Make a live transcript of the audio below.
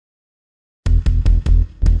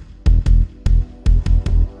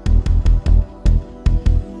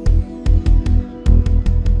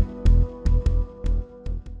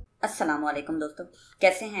अस्सलाम वालेकुम दोस्तों,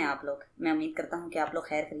 कैसे हैं आप लोग। मैं उम्मीद करता हूं कि आप लोग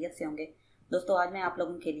खैर खैरियत से होंगे। दोस्तों आज मैं आप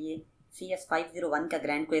लोगों के लिए CS501 का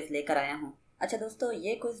ग्रैंड क्विज़ लेकर आया हूं। अच्छा दोस्तों,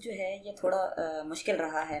 ये क्विज़ जो है ये थोड़ा मुश्किल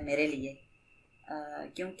रहा है मेरे लिए,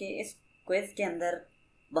 क्योंकि इस क्विज़ के अंदर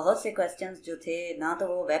बहुत से क्वेश्चंस जो थे ना तो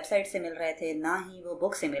वो वेबसाइट से मिल रहे थे ना ही वो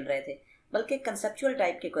बुक से मिल रहे थे, बल्कि कंसेप्चुअल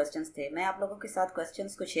टाइप के क्वेश्चंस थे। मैं आप लोगों के साथ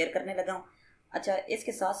क्वेश्चंस को शेयर करने लगा हूँ। अच्छा,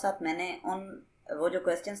 इसके साथ साथ मैंने वो जो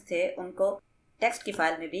क्वेश्चंस थे उनको टेक्स्ट की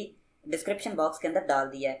फाइल में भी डिस्क्रिप्शन बॉक्स के अंदर डाल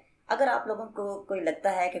दिया है। अगर आप लोगों को कोई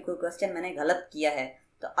लगता है कि कोई क्वेश्चन मैंने गलत किया है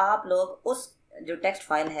तो आप लोग उस जो टेक्स्ट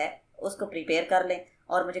फाइल है उसको प्रिपेयर कर लें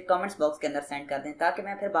और मुझे कमेंट्स बॉक्स के अंदर सेंड कर दें, ताकि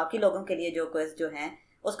मैं फिर बाकी लोगों के लिए जो क्विज़ जो हैं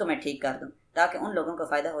उसको मैं ठीक कर दूं, ताकि उन लोगों को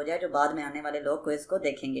फ़ायदा हो जाए जो बाद में आने वाले लोग क्विज़ को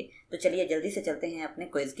देखेंगे। तो चलिए जल्दी से चलते हैं अपने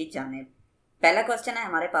क्विज़ की जानिब। पहला क्वेश्चन है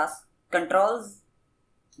हमारे पास, controls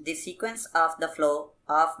the sequence of the flow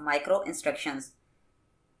of micro instructions.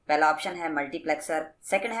 पहला ऑप्शन है मल्टीप्लेक्सर,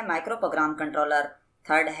 सेकंड है माइक्रो प्रोग्राम कंट्रोलर,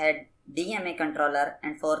 थर्ड है डीएमए कंट्रोलर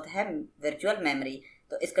एंड फोर्थ है वर्चुअल मेमोरी।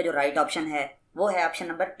 तो इसका जो राइट ऑप्शन है वो है option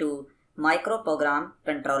number 2, micro program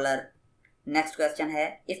controller. Next question है,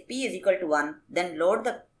 if p is equal to 1 then load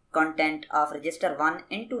the content of register 1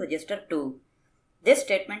 into register 2। This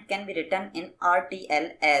statement can be written in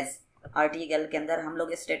RTL as. RTL के अंदर हम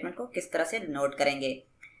लोग इस statement को किस तरह से नोट करेंगे।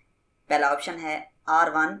 पहला ऑप्शन है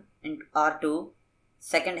R1 इंटू R2,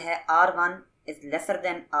 सेकंड है R1 is lesser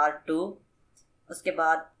than R2, उसके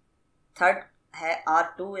बाद थर्ड है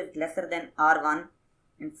R2 is lesser than R1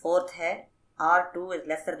 and fourth है R2 is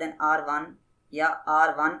lesser than R1 या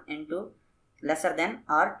R1 into lesser than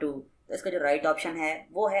R2। तो इसका जो राइट ऑप्शन है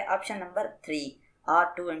वो है option number 3,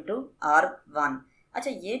 R2 into R1। अच्छा,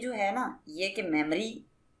 ये जो है ना ये कि मेमोरी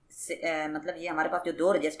से मतलब ये हमारे पास जो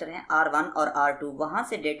दो रजिस्टर हैं R1 और R2, वहाँ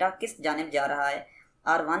से डेटा किस जानिब जा रहा है,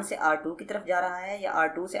 R1 से R2 की तरफ जा रहा है या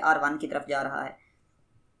R2 से R1 की तरफ जा रहा है।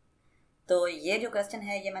 तो ये जो क्वेश्चन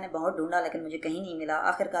है ये मैंने बहुत ढूंढा लेकिन मुझे कहीं नहीं मिला।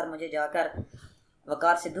 आखिरकार मुझे जाकर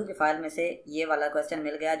वकार सिद्धू की फाइल में से ये वाला क्वेश्चन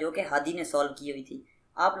मिल गया जो कि हादी ने सॉल्व की हुई थी।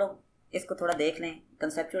 आप लोग इसको थोड़ा देख लें,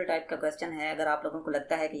 कंसेप्चुअल टाइप का क्वेश्चन है। अगर आप लोगों को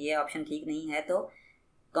लगता है कि ये ऑप्शन ठीक नहीं है तो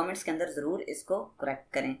कमेंट्स के अंदर ज़रूर इसको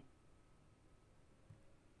करेक्ट करें।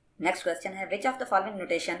 नेक्स्ट क्वेश्चन है, which of the following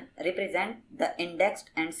notation represent the indexed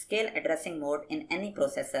and scale addressing mode in any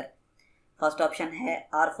processor. First option है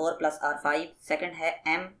R4 प्लस R5, सेकंड है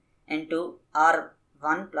M into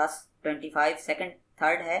R1 plus 25, second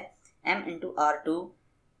third है M into R2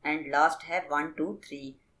 and last है 1 2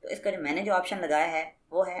 3। तो इसका जो मैंने जो option लगाया है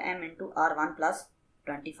वो है M इंटू R1 प्लस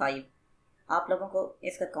 25। आप लोगों को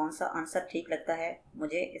इसका कौन सा आंसर ठीक लगता है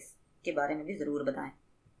मुझे इसके बारे में भी ज़रूर बताएं।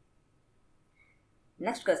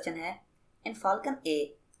 नेक्स्ट क्वेश्चन है, इन falcon A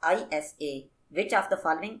ISA which of the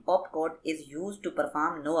following opt code is use to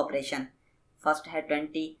perform no operation. First है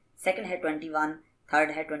 20, सेकंड है 21,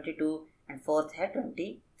 थर्ड है 22 एंड फोर्थ है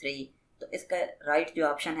 23। तो इसका राइट जो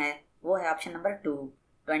ऑप्शन है वो है ऑप्शन नंबर 2,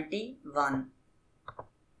 21।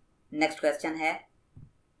 नेक्स्ट क्वेश्चन है,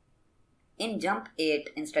 इन jump 8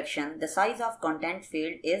 instruction the size of content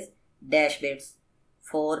field is dash bits,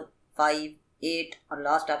 4 5 8 और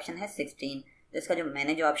लास्ट ऑप्शन है 16। तो इसका जो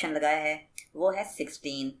मैंने जो ऑप्शन लगाया है वो है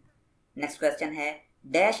 16। नेक्स्ट क्वेश्चन है,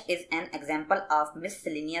 dash is an example of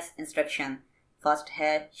मिससेलेनियस instruction. First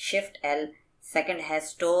है शिफ्ट L, सेकंड है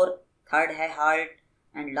स्टोर, थर्ड है हाल्ट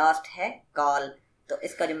एंड लास्ट है कॉल। तो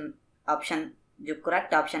इसका जो ऑप्शन जो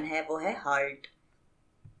करेक्ट ऑप्शन है वो है halt.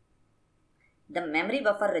 The memory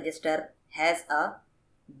buffer register has a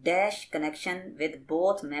dash connection with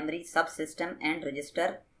both memory सब सिस्टम एंड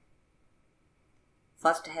रजिस्टर।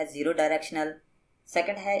 फर्स्ट है जीरो डायरेक्शनल,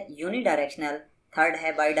 सेकंड है यूनी डायरेक्शनल, थर्ड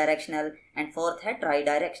है बाई डायरेक्शनल एंड फोर्थ है ट्राई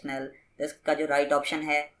डायरेक्शनल। तो इसका जो राइट ऑप्शन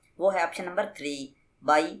है वो है option number 3,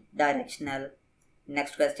 by directional.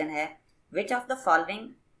 Next question है, which of the following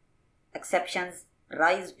exceptions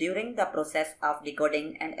rise during the process of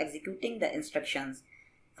decoding and executing the instructions.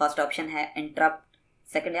 First option है interrupt,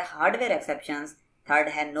 second है हार्डवेयर एक्सेप्शंस, थर्ड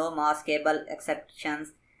है no maskable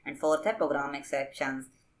exceptions and fourth है programme exceptions.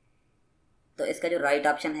 तो इसका जो right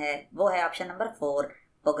option है वो है option number 4,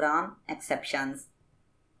 programme exceptions.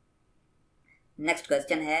 Next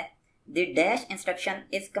question है, the dash instruction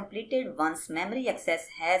is completed once memory access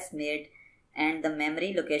has made and the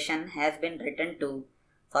memory location has been written to.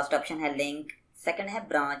 First option है link, second है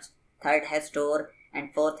branch, third है store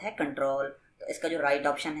and fourth है control. तो इसका जो right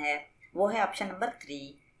option है वो है option number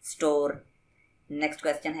 3, store. Next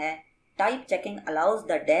question है, type checking allows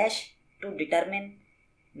the dash to determine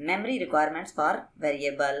memory requirements for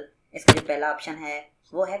variable. इसका जो पहला ऑप्शन है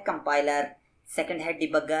वो है कंपाइलर, सेकंड है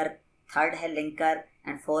डिबगर, थर्ड है लिंकर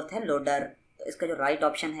एंड फोर्थ है लोडर। तो इसका जो राइट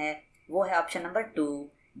ऑप्शन है वो है option number 2,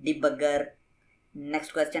 debugger.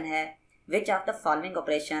 Next question है which of the following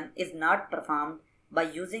operation is not performed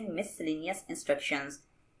by using miscellaneous instructions.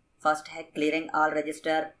 First है क्लियरिंग ऑल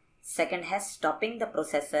रजिस्टर, सेकंड है स्टॉपिंग द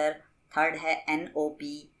प्रोसेसर, थर्ड है NOP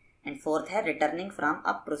एंड फोर्थ है returning from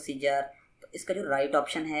a procedure. तो इसका जो right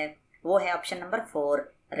option है वो है option number 4,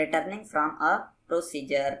 returning from a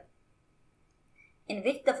procedure. In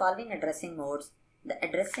which the following addressing modes, the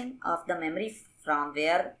addressing of the memory from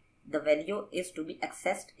where the value is to be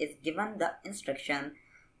accessed is given the instruction।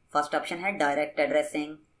 First option है direct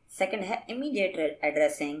addressing, second है immediate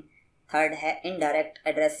addressing, third है indirect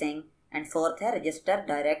addressing and fourth है register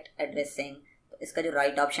direct addressing. तो इसका जो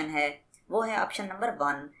right option है वो है option number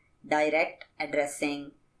 1, direct addressing.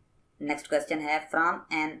 Next question है from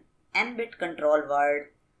N n bit control word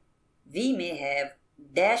we may have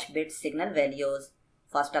dash bit signal values।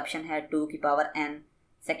 First option है 2 की पावर n,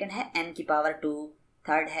 सेकंड है n की पावर 2,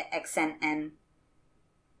 थर्ड है xn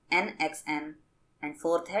nxn एंड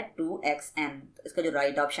फोर्थ है 2xn। तो इसका जो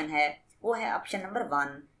राइट ऑप्शन है वो है ऑप्शन नंबर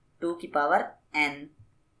 1, 2 की पावर n।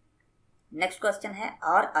 नेक्स्ट क्वेश्चन है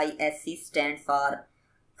RISC stand for.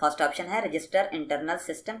 First option है register internal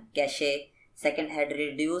system cache, second है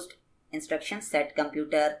reduced instruction set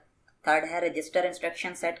computer, third है register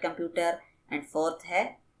instruction set computer and fourth है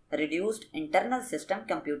रिड्यूस्ड इंटरनल सिस्टम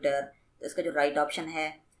कंप्यूटर। तो इसका जो right option है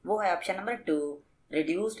वो है option number 2,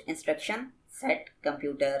 reduced instruction set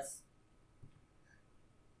computers.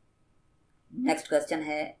 Next question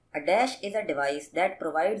है a dash is a device that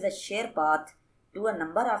provides a share path to a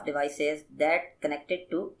number of devices that connected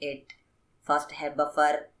to it. First है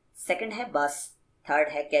buffer, second है बस, third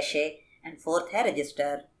है cache and fourth है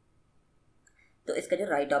register. तो इसका जो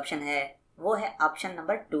right option है वो है ऑप्शन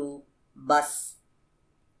नंबर 2, बस।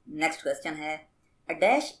 नेक्स्ट क्वेश्चन है a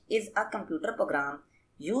dash is a computer program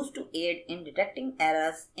used to add in detecting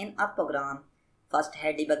errors in a programme. First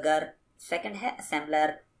है डिबगर, सेकंड है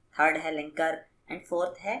असेंबलर, थर्ड है लिंकर एंड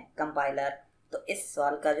फोर्थ है कंपाइलर। तो इस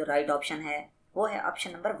सवाल का जो राइट ऑप्शन है वो है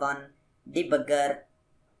option number 1, debugger.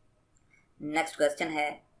 Next question है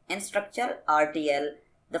इन structure RTL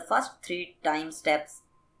the first 3 time steps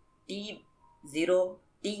T0,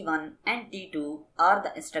 T1 and T2 are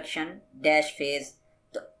the instruction dash phase.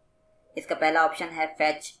 तो इसका पहला ऑप्शन है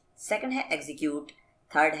फेच, सेकंड है एग्जीक्यूट,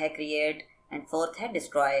 थर्ड है क्रिएट एंड फोर्थ है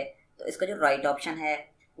डिस्ट्रॉय। तो इसका जो राइट ऑप्शन है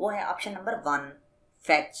वो है option number 1,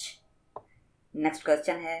 fetch. Next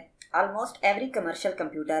question है almost every commercial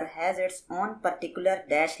computer has its own particular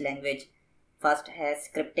dash language. First है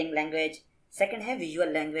स्क्रिप्टिंग लैंग्वेज, सेकंड है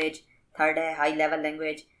विजुअल लैंग्वेज, थर्ड है high level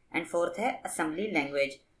language and fourth है असेंबली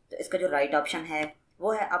लैंग्वेज। तो इसका जो राइट ऑप्शन है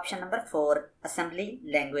वो है option number 4, assembly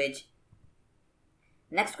language.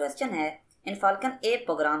 Next question है इन falcon A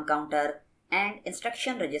program counter and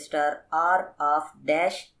instruction register are of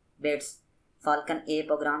dash bits. Falcon A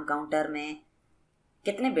program counter में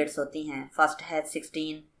कितने बिट्स होती हैं? फर्स्ट है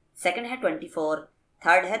 16, सेकंड है 24,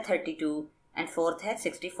 थर्ड है 32 एंड फोर्थ है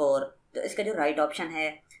 64। तो इसका जो राइट ऑप्शन है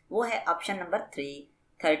वो है ऑप्शन नंबर 3,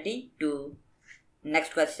 32।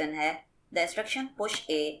 नेक्स्ट क्वेश्चन है the instruction push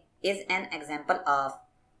A is an example of.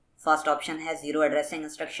 First option है 0 एड्रेसिंग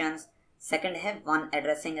इंस्ट्रक्शंस, सेकंड है 1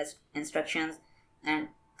 एड्रेसिंग इंस्ट्रक्शंस एंड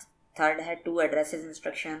थर्ड है 2 एड्रेसेस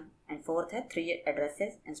इंस्ट्रक्शन एंड फोर्थ है 3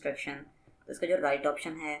 एड्रेसेस इंस्ट्रक्शन। तो इसका जो राइट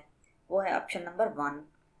ऑप्शन है वो है option number 1,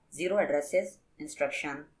 0 addresses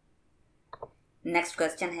instruction. Next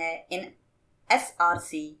question है इन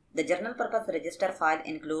SRC the general purpose register file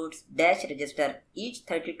includes dash register each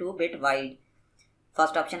 32 bit wide।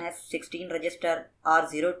 First option है 16 register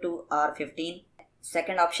R02 R15,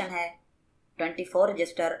 second option है 24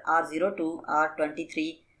 रजिस्टर R02 R23,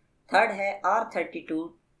 थर्ड है R32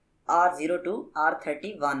 R02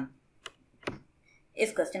 R31।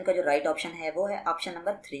 इस question का जो right option है वो है option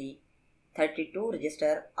number 3, 32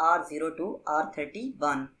 register R02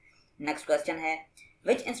 R31। Next question है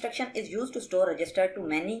which instruction is used to store register to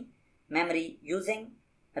many memory using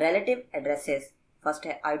relative addresses। First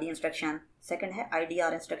है ID instruction, second है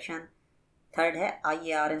IDR इंस्ट्रक्शन, थर्ड है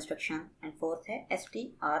IAR इंस्ट्रक्शन एंड फोर्थ है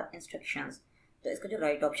STR instructions. तो इसका जो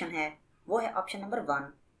right option है वो है option number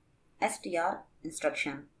 1, STR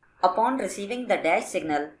instruction. Upon receiving the dash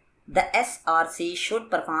signal the SRC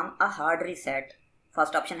should perform a hard reset.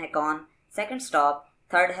 First option है कॉन, सेकंड स्टॉप,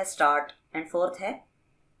 थर्ड है स्टार्ट एंड फोर्थ है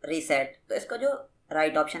रीसेट। तो इसका जो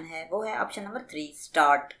राइट ऑप्शन है वो है option number 3,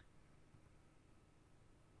 start.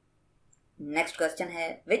 Next question है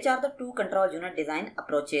which are the 2 control unit design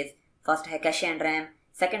approaches. First है कैशे एंड रैम,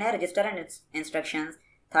 सेकंड है रजिस्टर एंड इंस्ट्रक्शंस,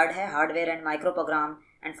 थर्ड है hardware and micro program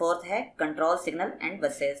and fourth है कंट्रोल सिग्नल एंड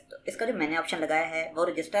बसेस। तो इसका जो मैंने option लगाया है वो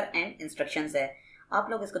रजिस्टर एंड इंस्ट्रक्शंस है। आप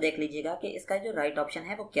लोग इसको देख लीजिएगा कि इसका जो राइट ऑप्शन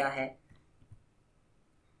है वो क्या है।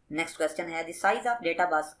 नेक्स्ट क्वेश्चन है the size of data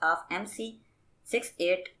bus of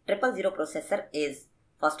MC68000 processor is.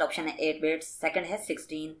 First option है 8 बिट्स, सेकंड है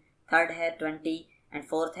 16, थर्ड है 20 एंड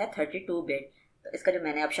फोर्थ है 32 बिट। तो इसका जो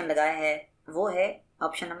मैंने ऑप्शन लगाया है वो है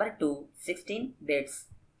option number 2, 16 bits.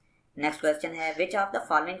 Next question है which of the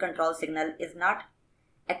following control signal is not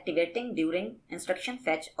activating during instruction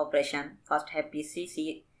fetch operation. First है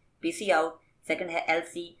PC आउट, सेकंड है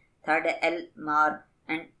LC, थर्ड है L मार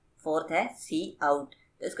एंड फोर्थ है C आउट।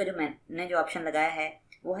 तो इसका जो मैंने जो ऑप्शन लगाया है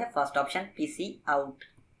वो है first option PC out.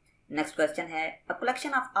 Next question है a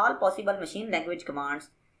collection of all possible machine language commands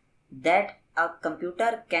that a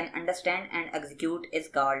computer can understand and execute is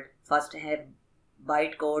called. First है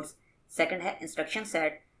बाइट कोड्स, सेकंड है इंस्ट्रक्शन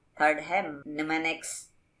सेट, थर्ड है mnemonics,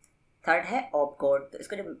 third है op code. तो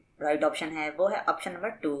इसका जो right option है वो है option number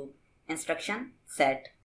 2, instruction set.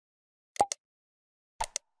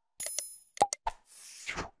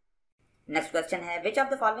 Next question है which of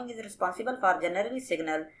the following is responsible for generally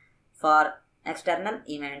signal for external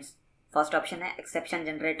events. First option है एक्सेप्शन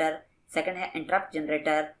जनरेटर, सेकंड है इंटरप्ट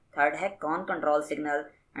जनरेटर, थर्ड है cone control signal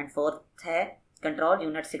and fourth है control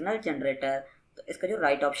unit signal generator. तो इसका जो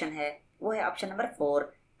right option है वो है option number 4,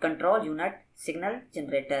 control unit signal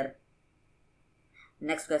generator.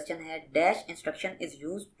 Next question है dash instruction is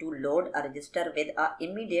used to load a resistor with a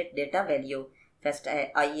immediate data value. First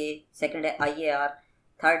है IA, second है IAR,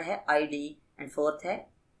 थर्ड है ID एंड फोर्थ है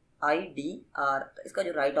IDR। तो इसका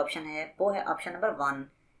जो राइट ऑप्शन है वो है option number 1,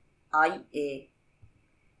 IA।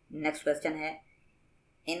 Next question है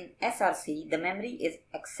इन SRC the memory is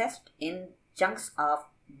accessed in chunks of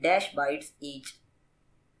dash bytes each.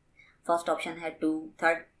 First option है 2,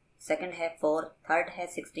 थर्ड सेकंड है 4, थर्ड है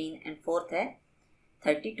 16 एंड फोर्थ है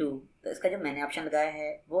 32। तो इसका जो मैंने ऑप्शन लगाया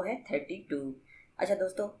है वो है 32। अच्छा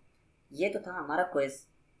दोस्तों, ये तो था हमारा क्विज।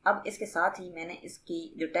 अब इसके साथ ही मैंने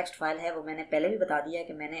इसकी जो टेक्स्ट फाइल है वो मैंने पहले भी बता दिया है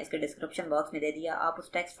कि मैंने इसके डिस्क्रिप्शन बॉक्स में दे दिया। आप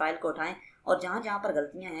उस टेक्स्ट फाइल को उठाएं और जहाँ जहाँ पर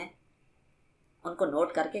गलतियाँ हैं उनको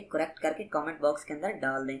नोट करके करेक्ट करके कमेंट बॉक्स के अंदर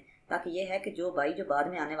डाल दें, ताकि ये है कि जो बाद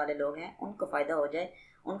में आने वाले लोग हैं उनको फ़ायदा हो जाए,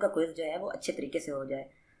 उनका क्विज जो है वो अच्छे तरीके से हो जाए।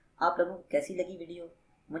 आप लोगों को कैसी लगी वीडियो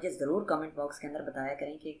मुझे ज़रूर कमेंट बॉक्स के अंदर बताया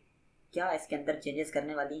करें कि क्या इसके अंदर चेंजेस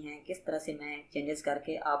करने वाली हैं, किस तरह से मैं चेंजेस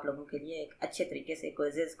करके आप लोगों के लिए एक अच्छे तरीके से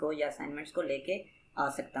क्विज़ेस को या असाइनमेंट्स को लेके आ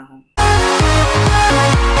सकता हूँ।